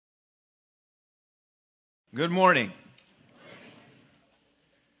Good morning.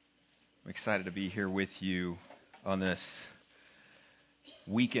 I'm excited to be here with you on this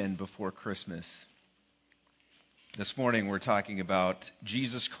weekend before Christmas. This morning we're talking about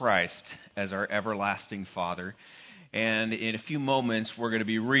Jesus Christ as our everlasting Father. And in a few moments we're going to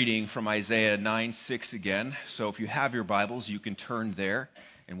be reading from Isaiah 9:6 again. So if you have your Bibles, you can turn there,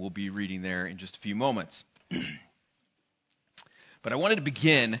 and we'll be reading there in just a few moments. But I wanted to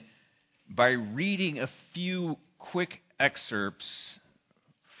begin by reading a few quick excerpts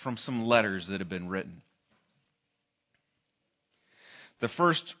from some letters that have been written. The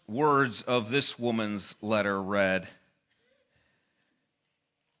first words of this woman's letter read,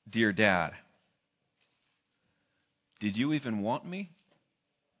 "Dear Dad, did you even want me?"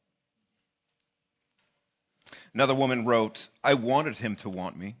 Another woman wrote, "I wanted him to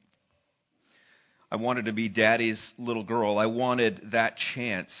want me. I wanted to be Daddy's little girl. I wanted that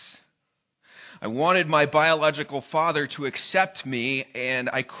chance. I wanted my biological father to accept me, and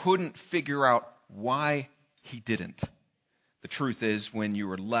I couldn't figure out why he didn't." The truth is, when you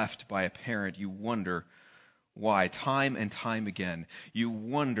are left by a parent, you wonder why, time and time again. You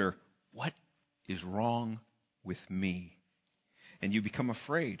wonder, what is wrong with me? And you become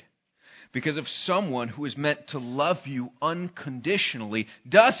afraid. Because if someone who is meant to love you unconditionally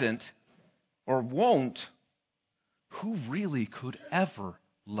doesn't or won't, who really could ever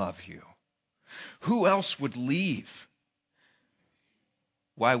love you? Who else would leave?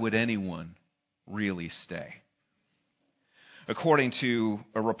 Why would anyone really stay? According to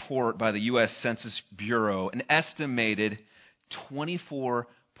a report by the U.S. Census Bureau, an estimated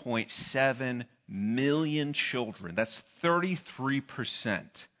 24.7 million children, that's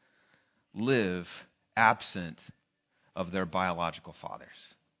 33%, live absent of their biological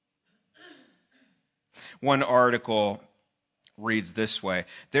fathers. One article reads this way: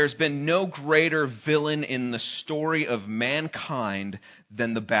 "There's been no greater villain in the story of mankind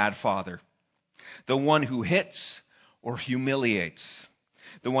than the bad father. The one who hits or humiliates.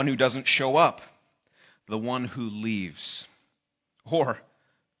 The one who doesn't show up. The one who leaves. Or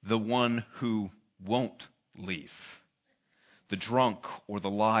the one who won't leave. The drunk or the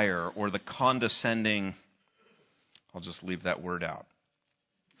liar or the condescending." I'll just leave that word out.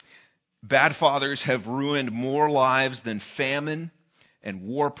 Bad fathers have ruined more lives than famine and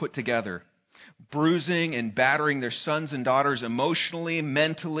war put together, bruising and battering their sons and daughters emotionally,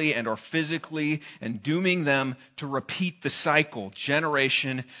 mentally, and or physically, and dooming them to repeat the cycle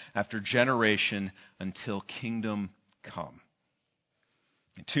generation after generation until kingdom come.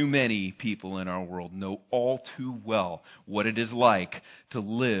 And too many people in our world know all too well what it is like to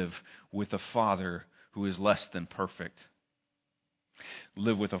live with a father who is less than perfect.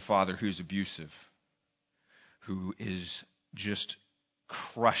 Live with a father who's abusive, who is just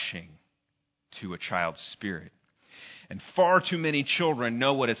crushing to a child's spirit. And far too many children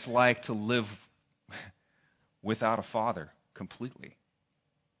know what it's like to live without a father completely.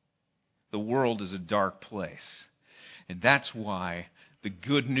 The world is a dark place. And that's why the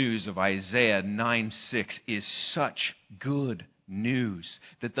good news of Isaiah 9:6 is such good news,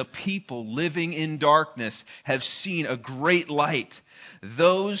 that the people living in darkness have seen a great light.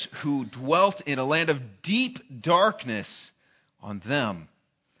 Those who dwelt in a land of deep darkness, on them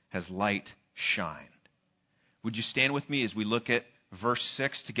has light shined. Would you stand with me as we look at verse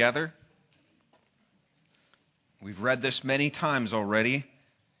 6 together? We've read this many times already,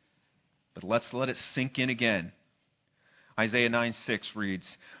 but let's let it sink in again. Isaiah 9:6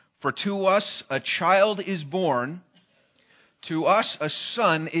 reads, "For to us a child is born, to us a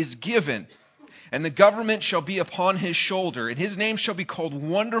son is given, and the government shall be upon his shoulder, and his name shall be called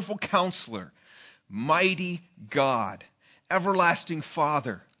Wonderful Counselor, Mighty God, Everlasting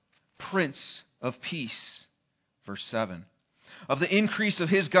Father, Prince of Peace." Verse 7, "Of the increase of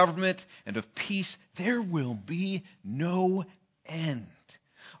his government and of peace there will be no end,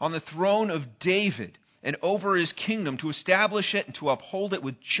 on the throne of David and over his kingdom, to establish it and to uphold it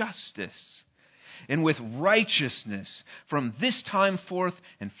with justice and with righteousness from this time forth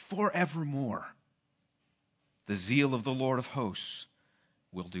and forevermore. The zeal of the Lord of hosts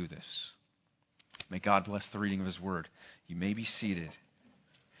will do this." May God bless the reading of his word. You may be seated.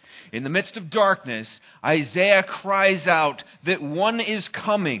 In the midst of darkness, Isaiah cries out that one is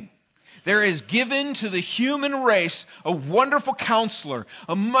coming. There is given to the human race a wonderful counselor,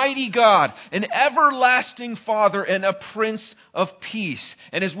 a mighty God, an everlasting Father, and a Prince of Peace.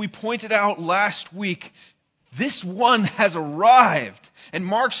 And as we pointed out last week, This one has arrived. And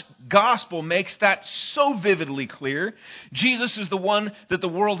Mark's gospel makes that so vividly clear. Jesus is the one that the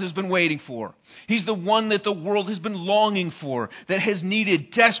world has been waiting for. He's the one that the world has been longing for, that has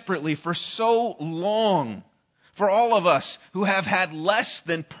needed desperately for so long. For all of us who have had less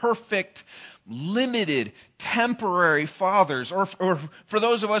than perfect, limited, temporary fathers, or for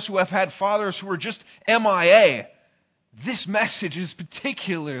those of us who have had fathers who are just MIA, this message is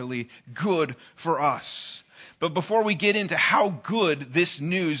particularly good for us. But before we get into how good this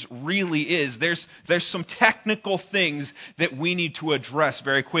news really is, there's some technical things that we need to address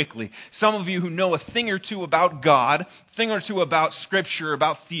very quickly. Some of you who know a thing or two about God, a thing or two about Scripture,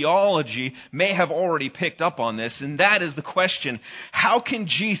 about theology, may have already picked up on this, and that is the question, how can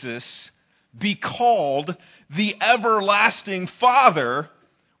Jesus be called the everlasting Father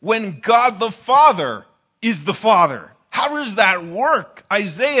when God the Father is the Father? How does that work?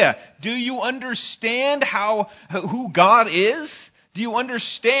 Isaiah, do you understand who God is? Do you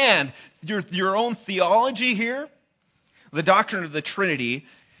understand your own theology here? The doctrine of the Trinity,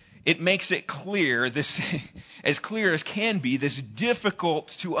 it makes it clear, as clear as can be, this difficult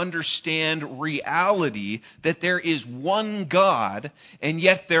to understand reality that there is one God, and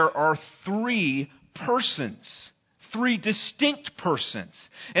yet there are three persons, three distinct persons.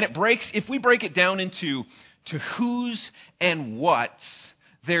 And if we break it down into whose and what's,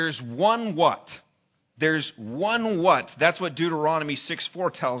 there's one what. There's one what. That's what Deuteronomy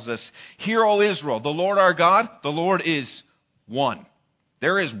 6:4 tells us. Hear, O Israel, the Lord our God, the Lord is one.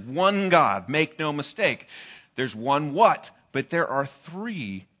 There is one God, make no mistake. There's one what, but there are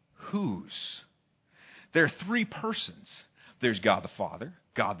three whos. There are three persons. There's God the Father,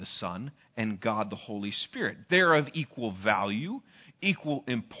 God the Son, and God the Holy Spirit. They're of equal value, equal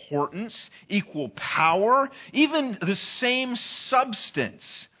importance, equal power, even the same substance,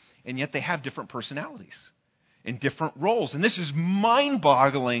 and yet they have different personalities and different roles. And this is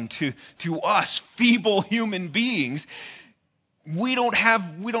mind-boggling to us feeble human beings. We don't have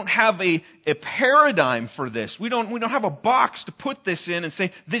a paradigm for this. We don't have a box to put this in and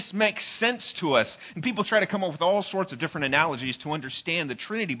say, this makes sense to us. And people try to come up with all sorts of different analogies to understand the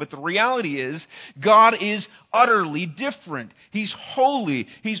Trinity. But the reality is, God is utterly different. He's holy.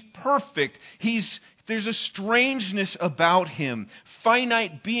 He's perfect. There's a strangeness about Him.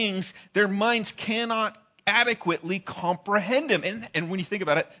 Finite beings, their minds cannot adequately comprehend Him. And when you think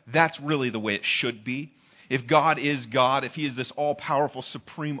about it, that's really the way it should be. If God is God, if He is this all-powerful,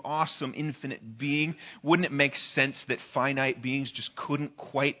 supreme, awesome, infinite being, wouldn't it make sense that finite beings just couldn't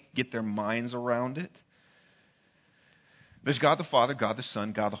quite get their minds around it? There's God the Father, God the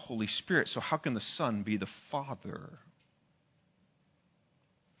Son, God the Holy Spirit. So how can the Son be the Father?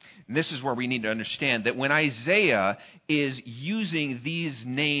 And this is where we need to understand that when Isaiah is using these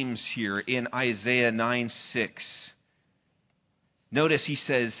names here in Isaiah 9:6, notice he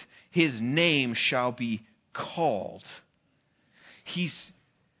says, His name shall be called.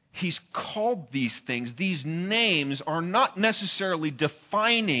 He's called these things. These names are not necessarily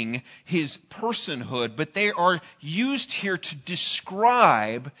defining His personhood, but they are used here to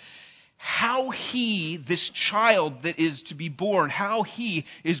describe how He, this child that is to be born, how He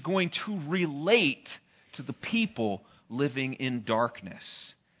is going to relate to the people living in darkness.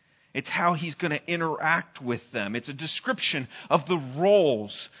 It's how He's going to interact with them. It's a description of the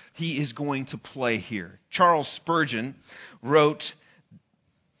roles He is going to play here. Charles Spurgeon wrote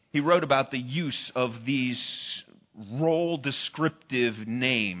about the use of these role descriptive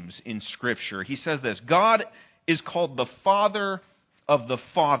names in Scripture. He says this, God is called the Father of the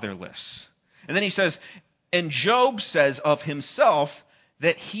fatherless. And then he says, and Job says of himself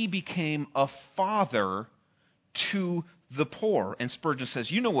that he became a father to the poor. And Spurgeon says,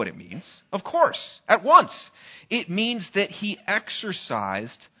 you know what it means. Of course, at once. It means that He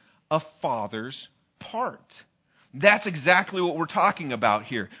exercised a father's part. That's exactly what we're talking about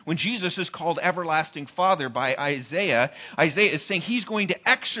here. When Jesus is called everlasting Father by Isaiah, Isaiah is saying He's going to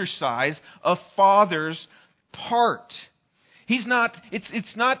exercise a father's part. It's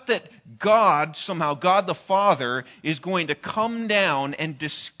not that God the Father, is going to come down and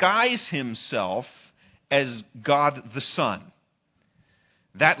disguise Himself as God the Son.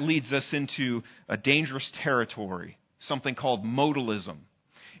 That leads us into a dangerous territory, something called modalism.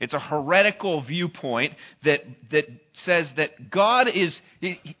 It's a heretical viewpoint that says that God is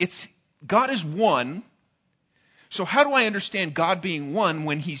one. So how do I understand God being one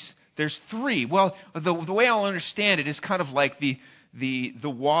when there's three? Well, the way I'll understand it is kind of like the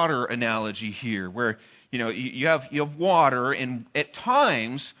water analogy here, where you have water, and at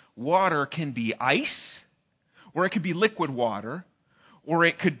times water can be ice, or it could be liquid water, or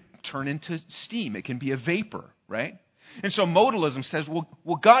it could turn into steam. It can be a vapor, right? And so modalism says,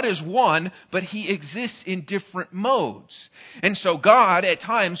 well, God is one, but he exists in different modes. And so God, at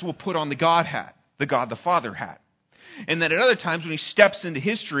times, will put on the God hat, the God the Father hat. And then at other times, when he steps into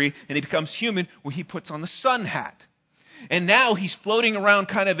history and he becomes human, well, he puts on the Son hat. And now he's floating around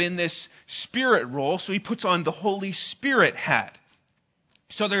kind of in this Spirit role, so he puts on the Holy Spirit hat.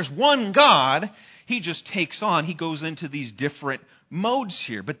 So there's one God, he just takes on, he goes into these different modes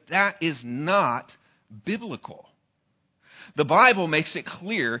here. But that is not biblical. The Bible makes it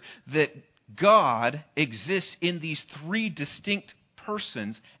clear that God exists in these three distinct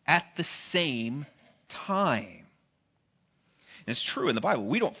persons at the same time. And it's true in the Bible.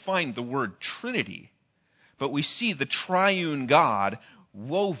 We don't find the word Trinity, but we see the triune God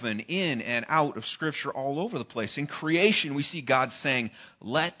woven in and out of Scripture all over the place. In creation, we see God saying,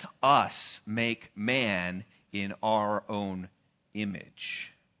 "Let us make man in our own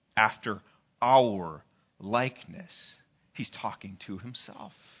image, after our likeness." He's talking to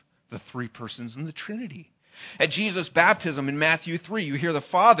himself, the three persons in the Trinity. At Jesus' baptism in Matthew 3, you hear the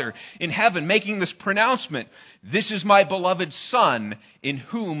Father in heaven making this pronouncement, "This is my beloved Son, in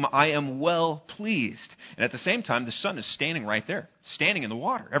whom I am well pleased." And at the same time, the Son is standing right there, standing in the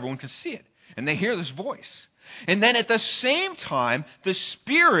water. Everyone can see it. And they hear this voice. And then at the same time, the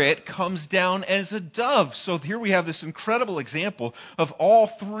Spirit comes down as a dove. So here we have this incredible example of all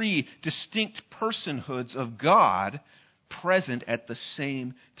three distinct personhoods of God present at the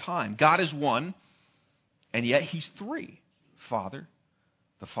same time. God is one, and yet he's three. Father.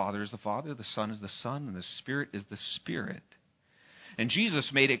 The Father is the Father, the Son is the Son, and the Spirit is the Spirit. And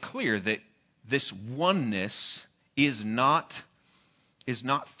Jesus made it clear that this oneness is not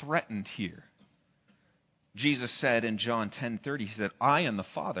threatened here. Jesus said in John 10:30, he said, "I and the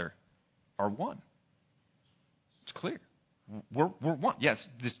Father are one." It's clear. We're one. Yes,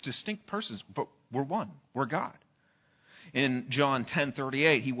 this distinct persons, but we're one. We're God. In John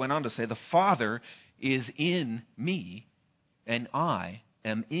 10:38, he went on to say, "The Father is in me, and I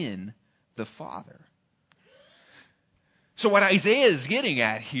am in the Father." So what Isaiah is getting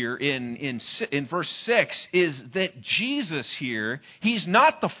at here in verse 6 is that Jesus here, he's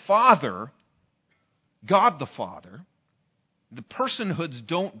not the Father, God the Father. The personhoods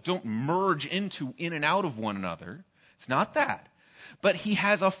don't merge in and out of one another. It's not that. But he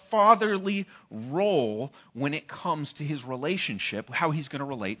has a fatherly role when it comes to his relationship, how he's going to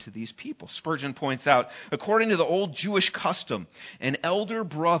relate to these people. Spurgeon points out, according to the old Jewish custom, an elder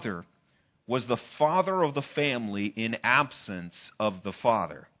brother was the father of the family in absence of the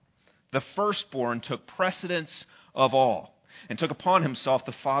father. The firstborn took precedence of all and took upon himself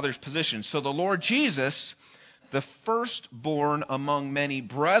the father's position. So the Lord Jesus, the firstborn among many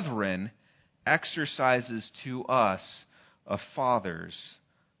brethren, exercises to us a father's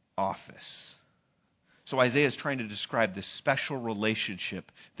office. So Isaiah is trying to describe this special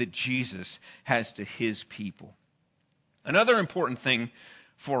relationship that Jesus has to his people. Another important thing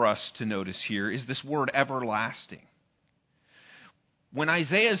for us to notice here is this word everlasting. When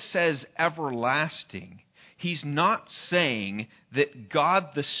Isaiah says everlasting, he's not saying that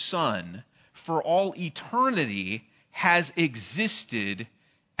God the Son for all eternity has existed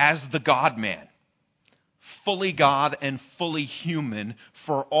as the God-man. Fully God and fully human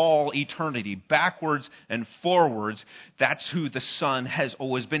for all eternity. Backwards and forwards, that's who the Son has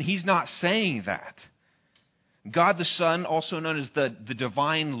always been. He's not saying that. God the Son, also known as the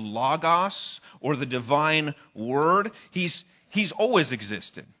divine Logos or the divine Word, he's always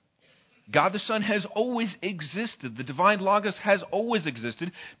existed. God the Son has always existed. The divine Logos has always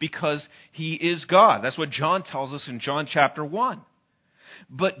existed because he is God. That's what John tells us in John chapter 1.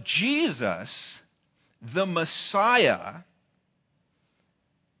 But Jesus, the Messiah,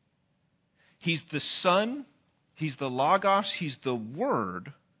 he's the Son, he's the Logos, he's the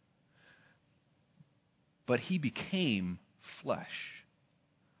Word, but he became flesh.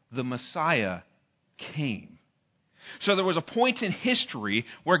 The Messiah came. So there was a point in history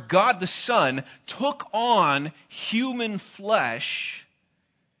where God the Son took on human flesh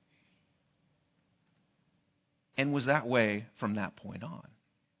and was that way from that point on.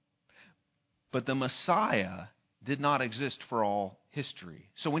 But the Messiah did not exist for all history.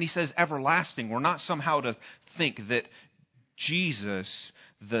 So when he says everlasting, we're not somehow to think that Jesus,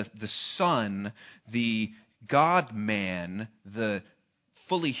 the Son, the God-man, the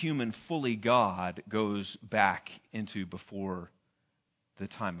fully human, fully God, goes back into before the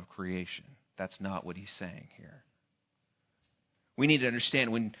time of creation. That's not what he's saying here. We need to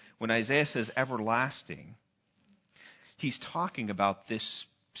understand when Isaiah says everlasting, he's talking about this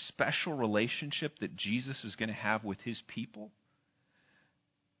special relationship that Jesus is going to have with his people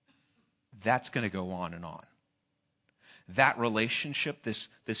that's going to go on and on. That relationship, this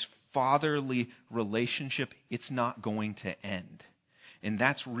fatherly relationship, it's not going to end. And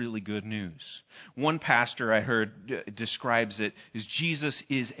that's really good news. One pastor I heard describes it as Jesus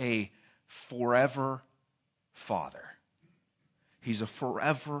is a forever Father. He's a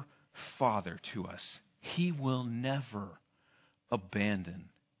forever Father to us. He will never abandon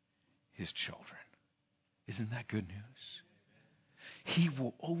His children. Isn't that good news? He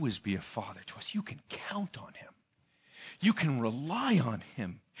will always be a Father to us. You can count on Him. You can rely on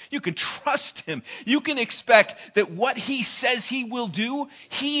Him. You can trust Him. You can expect that what He says He will do,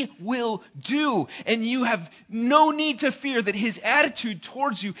 He will do. And you have no need to fear that His attitude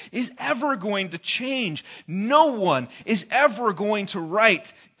towards you is ever going to change. No one is ever going to write,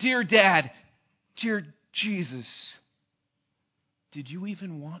 "Dear Dad, dear Jesus, did you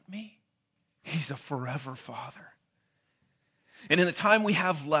even want me?" He's a forever Father. And in the time we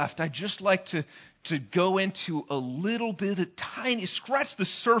have left, I'd just like to go into a little bit of scratch the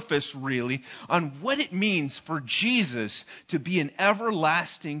surface really, on what it means for Jesus to be an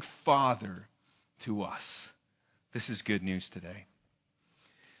everlasting Father to us. This is good news today.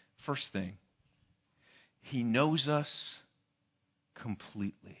 First thing, He knows us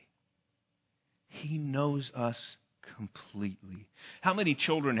completely. He knows us completely. How many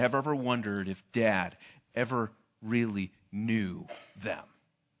children have ever wondered if Dad ever really knew them?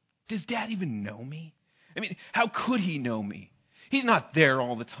 Does Dad even know me? I mean, how could he know me? He's not there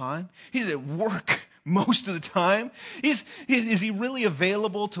all the time. He's at work most of the time. Is he really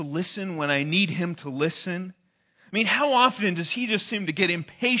available to listen when I need him to listen? I mean, how often does he just seem to get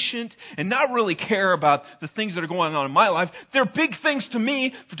impatient and not really care about the things that are going on in my life? They're big things to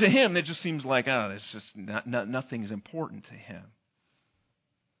me. To him, it just seems like, it's just nothing's important to him.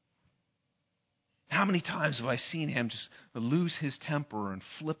 How many times have I seen him just lose his temper and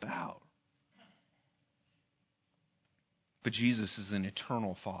flip out? But Jesus is an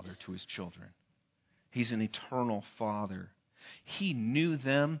eternal Father to His children. He's an eternal Father. He knew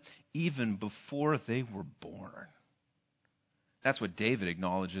them even before they were born. That's what David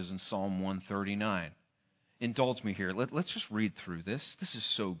acknowledges in Psalm 139. Indulge me here. Let's just read through this. This is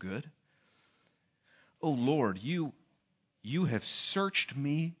so good. "O Lord, you have searched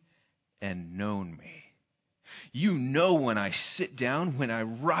me and known me. You know when I sit down, when I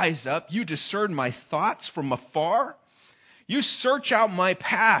rise up. You discern my thoughts from afar. You search out my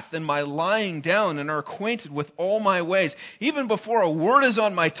path and my lying down and are acquainted with all my ways. Even before a word is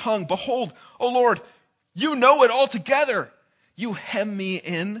on my tongue, behold, O Lord, you know it altogether. You hem me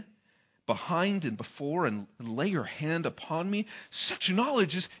in behind and before and lay your hand upon me. Such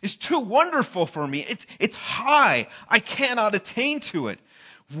knowledge is too wonderful for me. It's high. I cannot attain to it.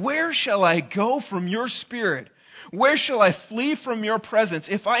 Where shall I go from your spirit? Where shall I flee from your presence?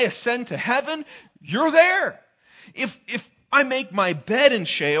 If I ascend to heaven, you're there. If I make my bed in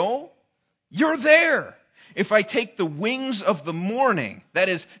Sheol, you're there. If I take the wings of the morning, that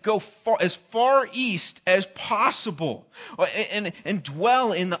is, go as far east as possible, and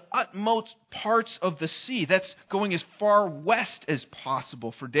dwell in the utmost parts of the sea, that's going as far west as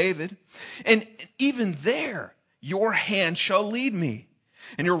possible for David, and even there, your hand shall lead me,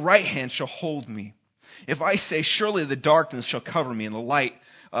 and your right hand shall hold me. If I say, surely the darkness shall cover me, and the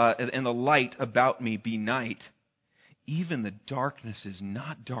light about me be night, even the darkness is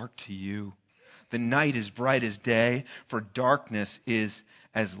not dark to you. The night is bright as day, for darkness is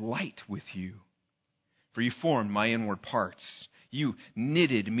as light with you. For you formed my inward parts. You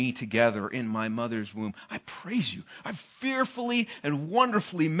knitted me together in my mother's womb. I praise you. I'm fearfully and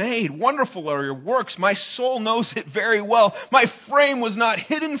wonderfully made. Wonderful are your works. My soul knows it very well. My frame was not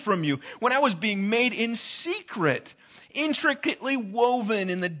hidden from you when I was being made in secret, intricately woven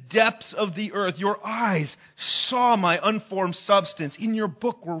in the depths of the earth. Your eyes saw my unformed substance. In your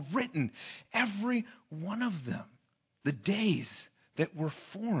book were written, every one of them, the days that were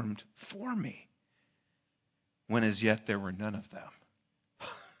formed for me, when as yet there were none of them.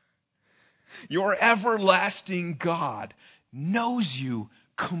 Your everlasting God knows you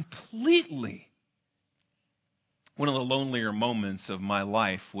completely. One of the lonelier moments of my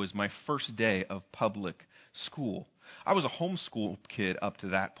life was my first day of public school. I was a homeschool kid up to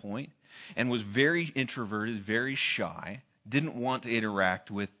that point and was very introverted, very shy, didn't want to interact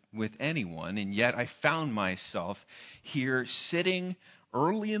with anyone, and yet I found myself here sitting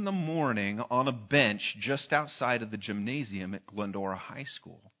early in the morning on a bench just outside of the gymnasium at Glendora High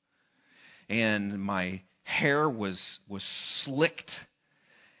School. And my hair was slicked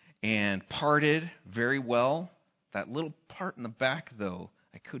and parted very well. That little part in the back, though,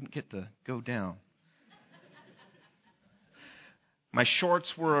 I couldn't get to go down. My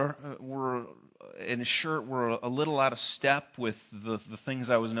shorts were and shirt were a little out of step with the things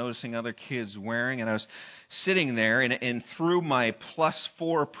I was noticing other kids wearing. And I was sitting there, and through my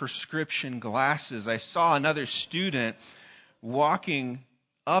 +4 prescription glasses, I saw another student walking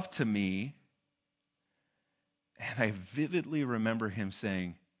up to me. And I vividly remember him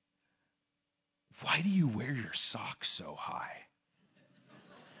saying, "Why do you wear your socks so high?"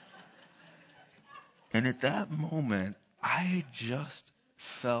 And at that moment, I just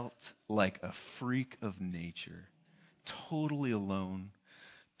felt like a freak of nature, totally alone,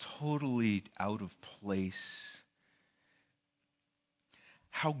 totally out of place.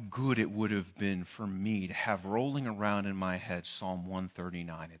 How good it would have been for me to have rolling around in my head Psalm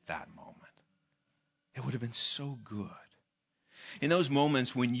 139 at that moment. It would have been so good. In those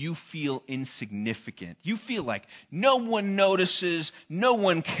moments when you feel insignificant, you feel like no one notices, no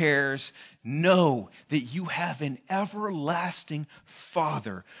one cares, know that you have an everlasting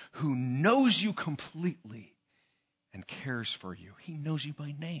Father who knows you completely and cares for you. He knows you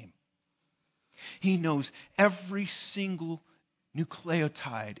by name. He knows every single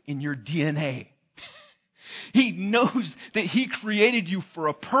nucleotide in your DNA. He knows that He created you for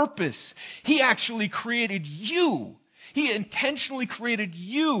a purpose. He actually created you. He intentionally created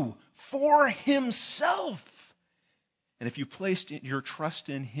you for Himself. And if you placed your trust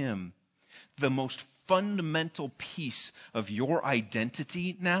in Him, the most fundamental piece of your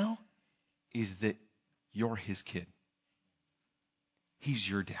identity now is that you're His kid. He's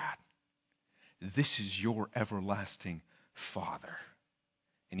your dad. This is your everlasting Father.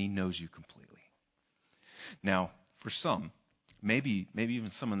 And He knows you completely. Now, for some, maybe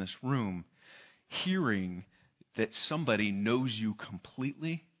even some in this room, hearing that somebody knows you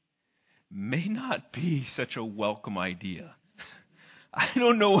completely may not be such a welcome idea. I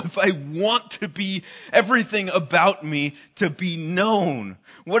don't know if I want to be everything about me to be known.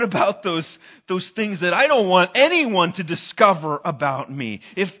 What about those things that I don't want anyone to discover about me?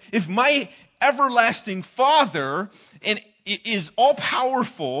 If my everlasting Father is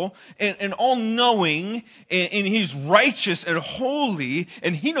all-powerful and all-knowing, and He's righteous and holy,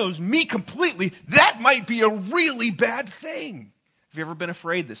 and He knows me completely, that might be a really bad thing. Have you ever been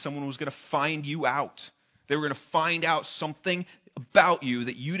afraid that someone was going to find you out? They were going to find out something about you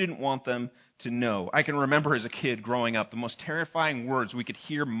that you didn't want them to know. I can remember as a kid growing up, the most terrifying words we could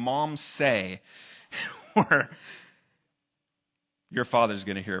hear Mom say were, "Your father's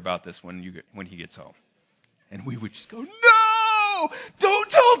going to hear about this when he gets home." And we would just go, "No! Don't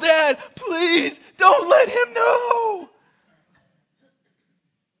tell Dad! Please! Don't let him know!"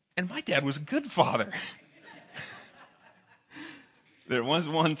 And my dad was a good father. There was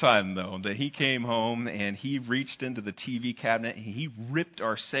one time, though, that he came home and he reached into the TV cabinet and he ripped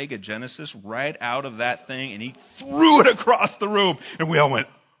our Sega Genesis right out of that thing and he threw it across the room. And we all went,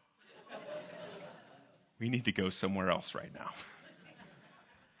 "We need to go somewhere else right now."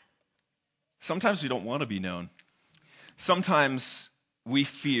 Sometimes we don't want to be known. Sometimes we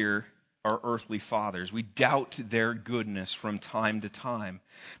fear our earthly fathers. We doubt their goodness from time to time.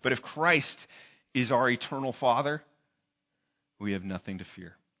 But if Christ is our eternal Father, we have nothing to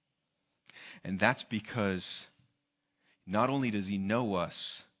fear. And that's because not only does He know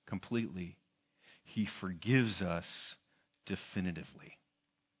us completely, He forgives us definitively.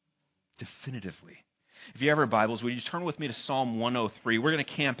 Definitively. If you have your Bibles, would you turn with me to Psalm 103? We're going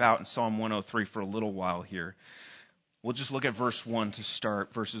to camp out in Psalm 103 for a little while here. We'll just look at verse 1 to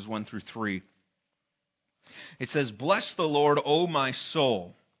start, verses 1 through 3. It says, "Bless the Lord, O my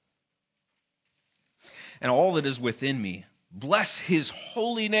soul, and all that is within me. Bless His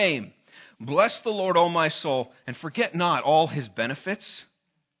holy name. Bless the Lord, O my soul, and forget not all His benefits."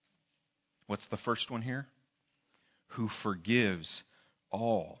 What's the first one here? "Who forgives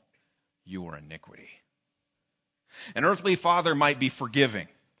all your iniquity." An earthly father might be forgiving.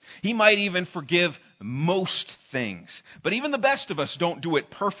 He might even forgive most things. But even the best of us don't do it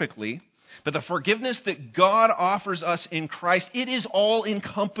perfectly. But the forgiveness that God offers us in Christ, it is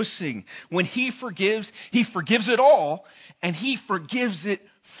all-encompassing. When He forgives it all, and He forgives it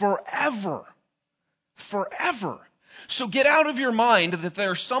forever. Forever. So get out of your mind that there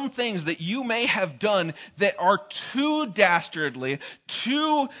are some things that you may have done that are too dastardly,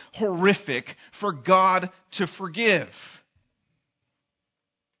 too horrific for God to forgive.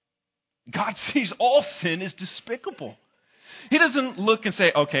 God sees all sin as despicable. He doesn't look and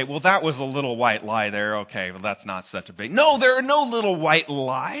say, okay, well, that was a little white lie there. Okay, well, that's not such a big... No, there are no little white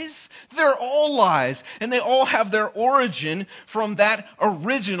lies. They're all lies. And they all have their origin from that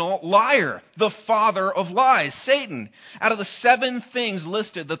original liar, the father of lies, Satan. Out of the 7 things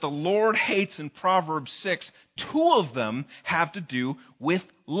listed that the Lord hates in Proverbs 6, 2 of them have to do with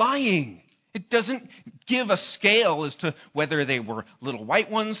lying. It doesn't give a scale as to whether they were little white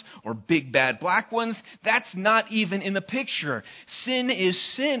ones or big bad black ones. That's not even in the picture. Sin is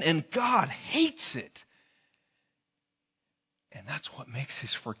sin, and God hates it. And that's what makes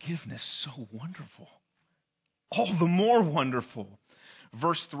his forgiveness so wonderful. All the more wonderful.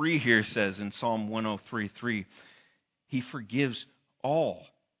 Verse 3 here says in Psalm 103:3, he forgives all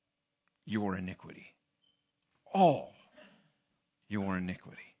your iniquity. All your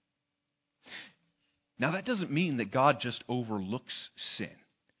iniquity. Now, that doesn't mean that God just overlooks sin.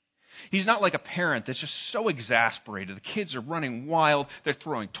 He's not like a parent that's just so exasperated. The kids are running wild. They're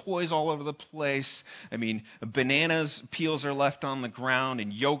throwing toys all over the place. I mean, bananas peels are left on the ground,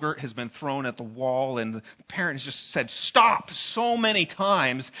 and yogurt has been thrown at the wall, and the parent has just said, stop, so many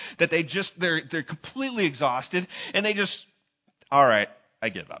times that they're completely exhausted, and they just, all right, I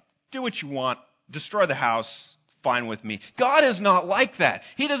give up. Do what you want. Destroy the house. Fine with me. God is not like that.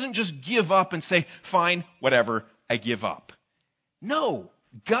 He doesn't just give up and say, fine, whatever, I give up. No,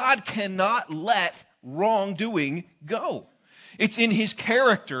 God cannot let wrongdoing go. It's in his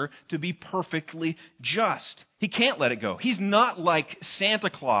character to be perfectly just. He can't let it go. He's not like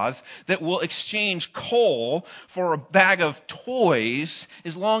Santa Claus that will exchange coal for a bag of toys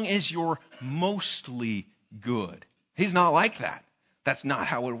as long as you're mostly good. He's not like that. That's not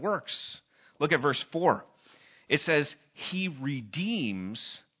how it works. Look at verse 4. It says, he redeems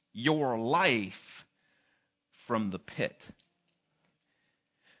your life from the pit.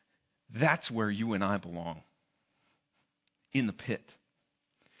 That's where you and I belong. In the pit.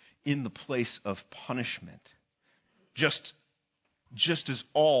 In the place of punishment. Just as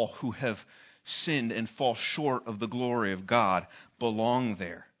all who have sinned and fall short of the glory of God belong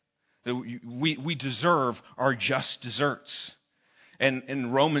there. We deserve our just deserts.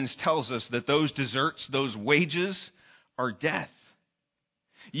 And Romans tells us that those deserts, those wages, are death.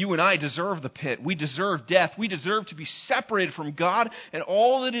 You and I deserve the pit. We deserve death. We deserve to be separated from God and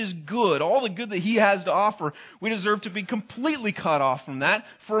all that is good, all the good that he has to offer. We deserve to be completely cut off from that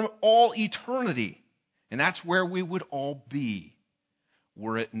for all eternity. And that's where we would all be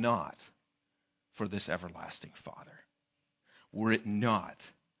were it not for this everlasting Father. Were it not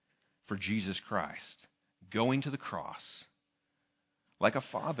for Jesus Christ going to the cross like a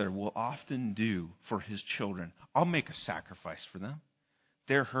father will often do for his children. I'll make a sacrifice for them.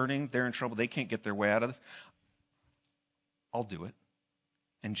 They're hurting. They're in trouble. They can't get their way out of this. I'll do it.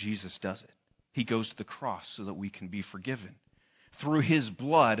 And Jesus does it. He goes to the cross so that we can be forgiven. Through his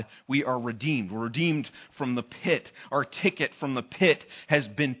blood, we are redeemed. We're redeemed from the pit. Our ticket from the pit has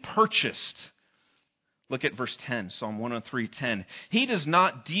been purchased. Look at verse 10, Psalm 103:10. He does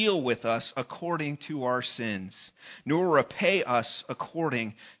not deal with us according to our sins, nor repay us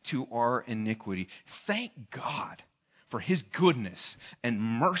according to our iniquity. Thank God for his goodness and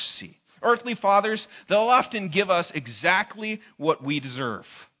mercy. Earthly fathers, they'll often give us exactly what we deserve.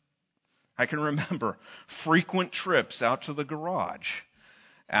 I can remember frequent trips out to the garage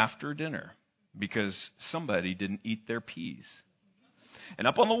after dinner because somebody didn't eat their peas. And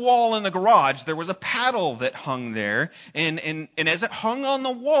up on the wall in the garage, there was a paddle that hung there. And as it hung on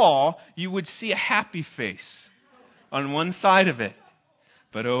the wall, you would see a happy face on one side of it.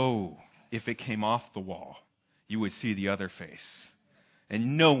 But oh, if it came off the wall, you would see the other face.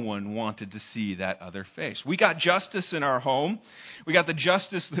 And no one wanted to see that other face. We got justice in our home. We got the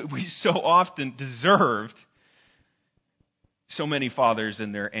justice that we so often deserved. So many fathers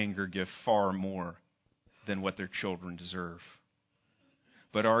in their anger give far more than what their children deserve.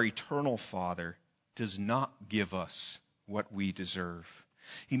 But our eternal Father does not give us what we deserve.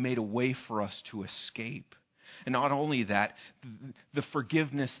 He made a way for us to escape. And not only that, the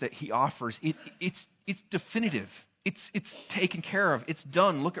forgiveness that he offers, it's definitive. It's taken care of. It's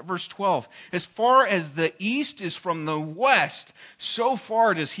done. Look at verse 12. As far as the east is from the west, so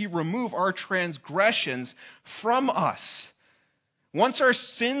far does he remove our transgressions from us. Once our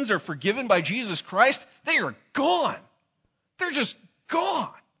sins are forgiven by Jesus Christ, they are gone. They're just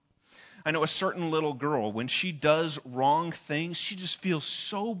gone. I know a certain little girl, when she does wrong things, she just feels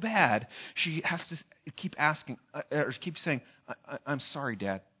so bad. She has to keep asking, or keep saying, I'm sorry,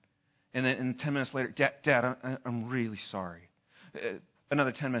 Dad. And then 10 minutes later, Dad, I'm really sorry.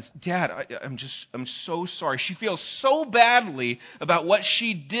 Another 10 minutes, Dad, I'm so sorry. She feels so badly about what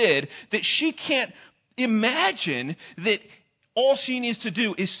she did that she can't imagine that All she needs to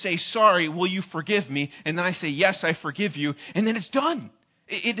do is say, sorry, will you forgive me? And then I say, yes, I forgive you. And then it's done.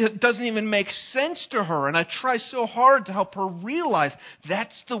 It doesn't even make sense to her. And I try so hard to help her realize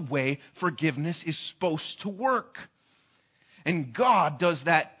that's the way forgiveness is supposed to work. And God does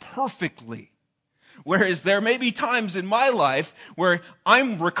that perfectly. Whereas there may be times in my life where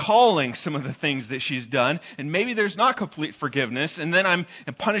I'm recalling some of the things that she's done, and maybe there's not complete forgiveness, and then I'm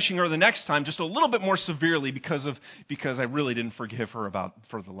punishing her the next time just a little bit more severely because I really didn't forgive her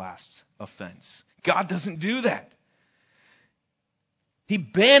for the last offense. God doesn't do that. He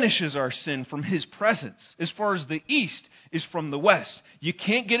banishes our sin from His presence as far as the east is from the west. You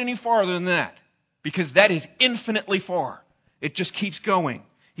can't get any farther than that because that is infinitely far. It just keeps going.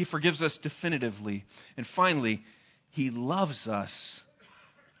 He forgives us definitively. And finally, He loves us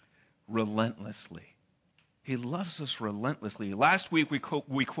relentlessly. He loves us relentlessly. Last week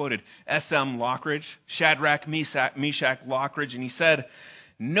we quoted S.M. Lockridge, Shadrach, Meshach, Lockridge, and he said,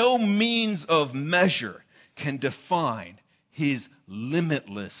 no means of measure can define His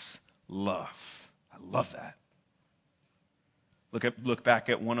limitless love. I love that. Look back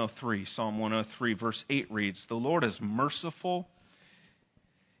at 103. Psalm 103, verse 8 reads, the Lord is merciful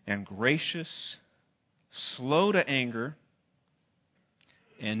and gracious, slow to anger,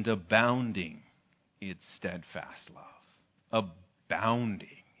 and abounding in steadfast love. Abounding.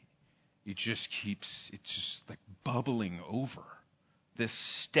 It's just like bubbling over. This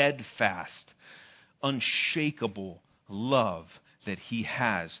steadfast, unshakable love that He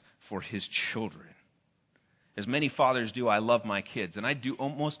has for His children. As many fathers do, I love my kids, and I do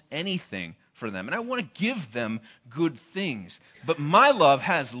almost anything for them. And I want to give them good things. But my love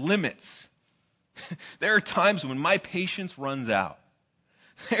has limits. There are times when my patience runs out.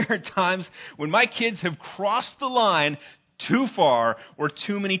 There are times when my kids have crossed the line too far or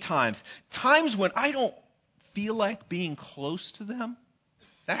too many times. Times when I don't feel like being close to them.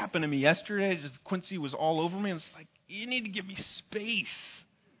 That happened to me yesterday. Quincy was all over me. I was like, you need to give me space.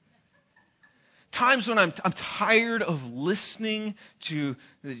 Times when I'm tired of listening to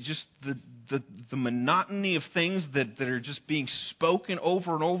just the monotony of things that are just being spoken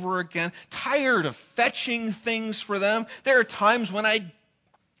over and over again. Tired of fetching things for them. There are times when I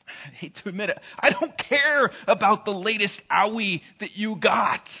hate to admit it, I don't care about the latest owie that you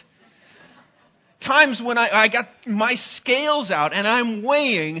got. Times when I got my scales out and I'm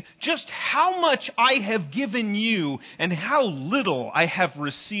weighing just how much I have given you and how little I have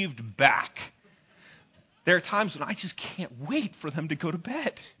received back. There are times when I just can't wait for them to go to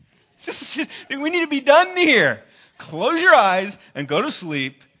bed. We need to be done here. Close your eyes and go to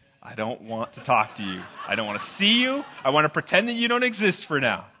sleep. I don't want to talk to you. I don't want to see you. I want to pretend that you don't exist for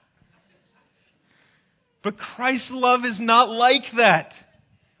now. But Christ's love is not like that.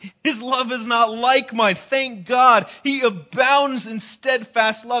 His love is not like mine. Thank God. He abounds in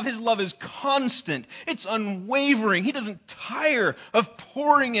steadfast love. His love is constant. It's unwavering. He doesn't tire of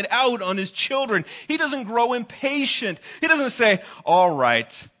pouring it out on His children. He doesn't grow impatient. He doesn't say, all right,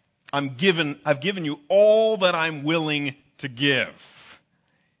 I've given you all that I'm willing to give.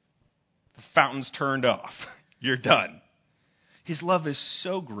 The fountain's turned off. You're done. His love is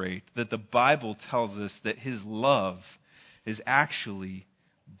so great that the Bible tells us that His love is actually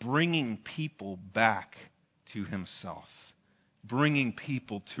bringing people back to Himself, bringing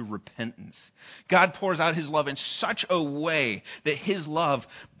people to repentance. God pours out His love in such a way that His love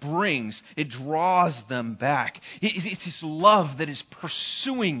it draws them back. It's His love that is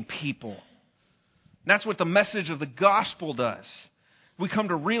pursuing people. And that's what the message of the gospel does. We come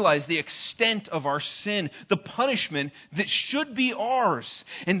to realize the extent of our sin, the punishment that should be ours.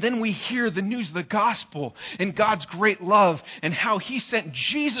 And then we hear the news of the gospel and God's great love and how He sent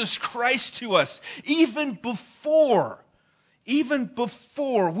Jesus Christ to us even before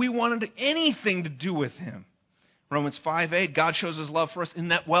we wanted anything to do with Him. Romans 5:8, God shows His love for us in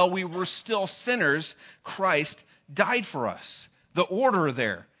that while we were still sinners, Christ died for us. The order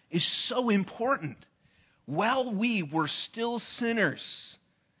there is so important. While we were still sinners.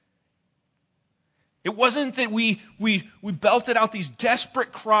 It wasn't that we belted out these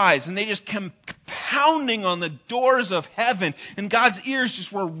desperate cries and they just came pounding on the doors of heaven and God's ears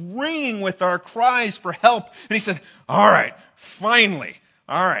just were ringing with our cries for help. And He said, all right, finally,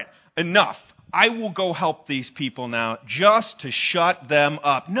 all right, enough. I will go help these people now just to shut them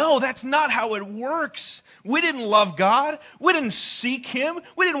up. No, that's not how it works. We didn't love God. We didn't seek Him.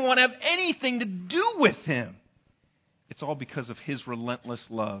 We didn't want to have anything to do with Him. It's all because of His relentless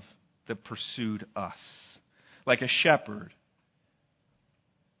love that pursued us. Like a shepherd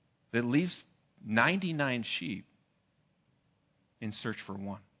that leaves 99 sheep in search for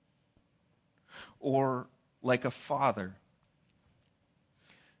one. Or like a father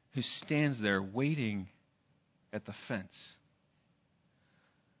who stands there waiting at the fence,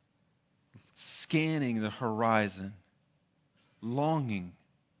 scanning the horizon, longing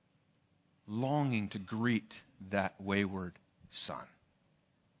to greet that wayward son.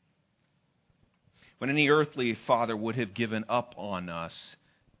 When any earthly father would have given up on us,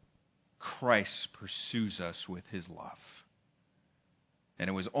 Christ pursues us with his love. And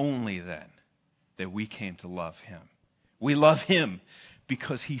it was only then that we came to love him. We love him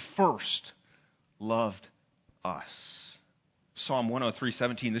because he first loved us. Psalm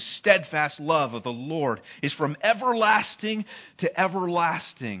 103:17, the steadfast love of the Lord is from everlasting to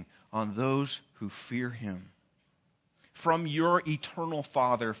everlasting on those who fear him. From your eternal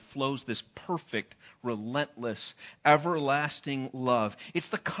Father flows this perfect, relentless, everlasting love. It's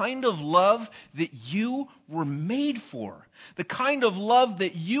the kind of love that you were made for. The kind of love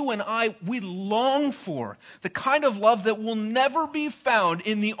that you and we long for. The kind of love that will never be found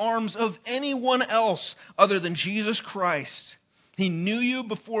in the arms of anyone else other than Jesus Christ. He knew you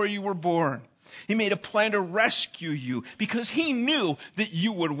before you were born. He made a plan to rescue you because he knew that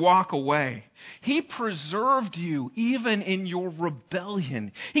you would walk away. He preserved you even in your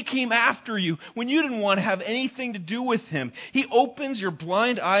rebellion. He came after you when you didn't want to have anything to do with him. He opens your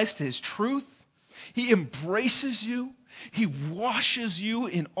blind eyes to his truth. He embraces you. He washes you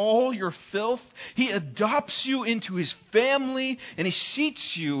in all your filth. He adopts you into his family, and he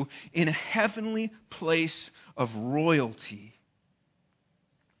seats you in a heavenly place of royalty.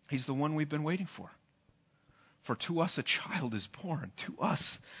 He's the one we've been waiting for. For to us a child is born. To us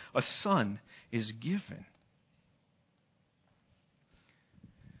a son is given.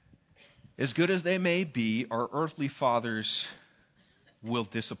 As good as they may be, our earthly fathers will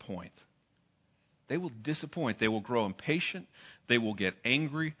disappoint. They will disappoint. They will grow impatient. They will get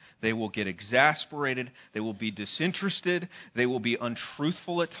angry. They will get exasperated. They will be disinterested. They will be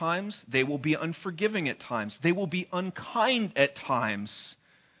untruthful at times. They will be unforgiving at times. They will be unkind at times.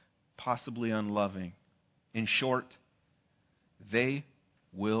 Possibly unloving. In short, they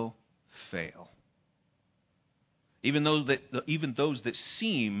will fail. Even those that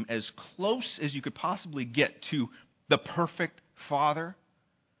seem as close as you could possibly get to the perfect Father,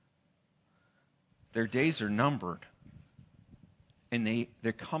 their days are numbered. And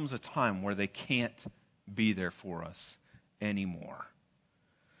there comes a time where they can't be there for us anymore.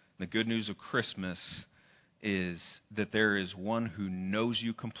 The good news of Christmas is that there is one who knows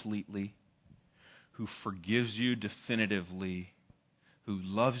you completely, who forgives you definitively, who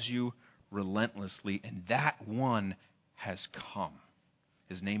loves you relentlessly, and that one has come.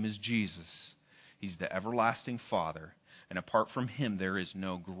 His name is Jesus. He's the everlasting Father, and apart from him there is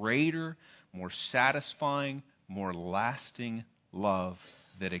no greater, more satisfying, more lasting love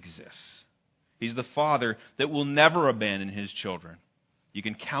that exists. He's the Father that will never abandon his children. You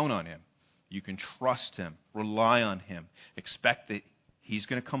can count on him. You can trust him, rely on him, expect that he's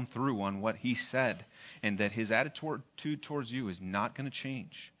going to come through on what he said, and that his attitude towards you is not going to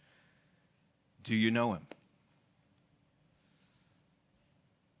change. Do you know him?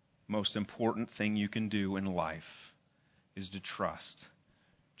 Most important thing you can do in life is to trust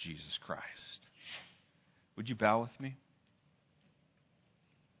Jesus Christ. Would you bow with me?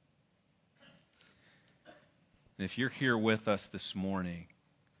 And if you're here with us this morning,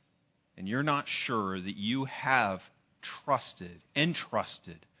 and you're not sure that you have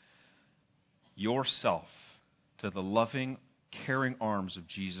entrusted yourself to the loving, caring arms of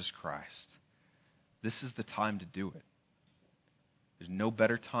Jesus Christ, this is the time to do it. There's no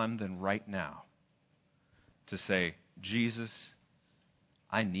better time than right now to say, Jesus,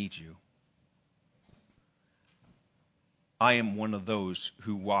 I need you. I am one of those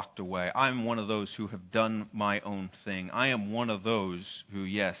who walked away. I am one of those who have done my own thing. I am one of those who,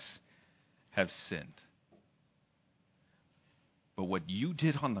 yes, have sinned. But what you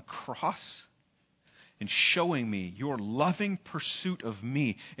did on the cross, in showing me your loving pursuit of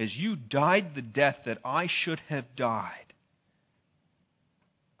me as you died the death that I should have died,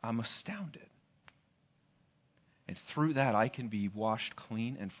 I'm astounded. And through that I can be washed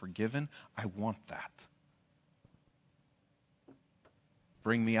clean and forgiven. I want that.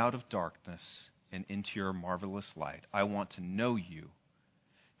 Bring me out of darkness and into your marvelous light. I want to know you,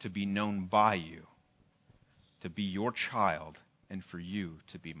 to be known by you, to be your child, and for you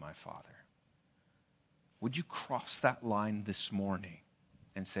to be my Father. Would you cross that line this morning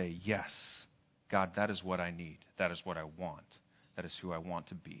and say, yes, God, that is what I need. That is what I want. That is who I want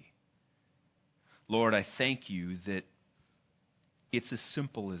to be. Lord, I thank you that it's as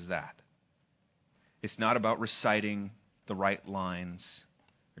simple as that. It's not about reciting the right lines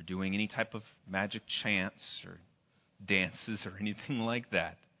or doing any type of magic chants or dances or anything like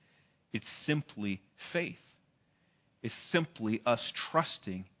that. It's simply faith. It's simply us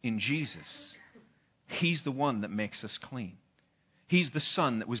trusting in Jesus. He's the one that makes us clean. He's the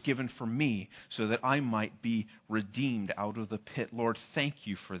Son that was given for me so that I might be redeemed out of the pit. Lord, thank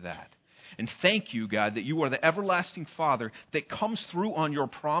you for that. And thank you, God, that you are the everlasting Father that comes through on your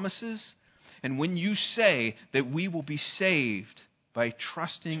promises. And when you say that we will be saved by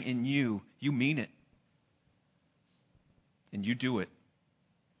trusting in you, you mean it. And you do it.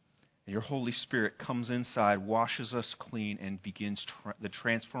 And your Holy Spirit comes inside, washes us clean, and begins the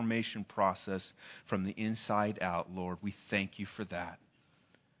transformation process from the inside out. Lord, we thank you for that.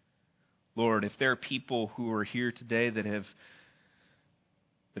 Lord, if there are people who are here today that have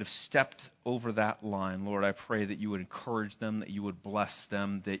stepped over that line, Lord, I pray that you would encourage them, that you would bless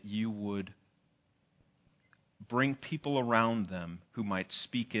them, that you would bring people around them who might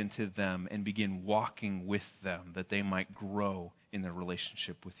speak into them and begin walking with them, that they might grow in their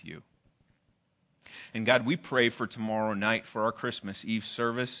relationship with you. And God, we pray for tomorrow night for our Christmas Eve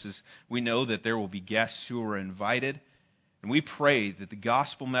service, as we know that there will be guests who are invited. And we pray that the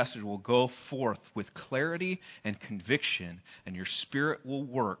gospel message will go forth with clarity and conviction, and your Spirit will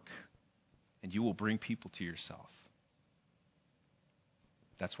work, and you will bring people to yourself.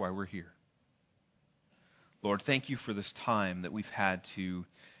 That's why we're here. Lord, thank you for this time that we've had to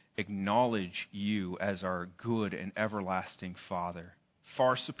acknowledge you as our good and everlasting Father,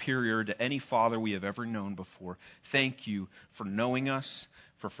 far superior to any father we have ever known before. Thank you for knowing us,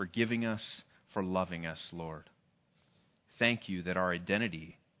 for forgiving us, for loving us, Lord. Thank you that our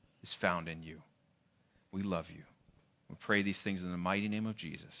identity is found in you. We love you. We pray these things in the mighty name of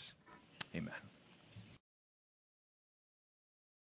Jesus. Amen.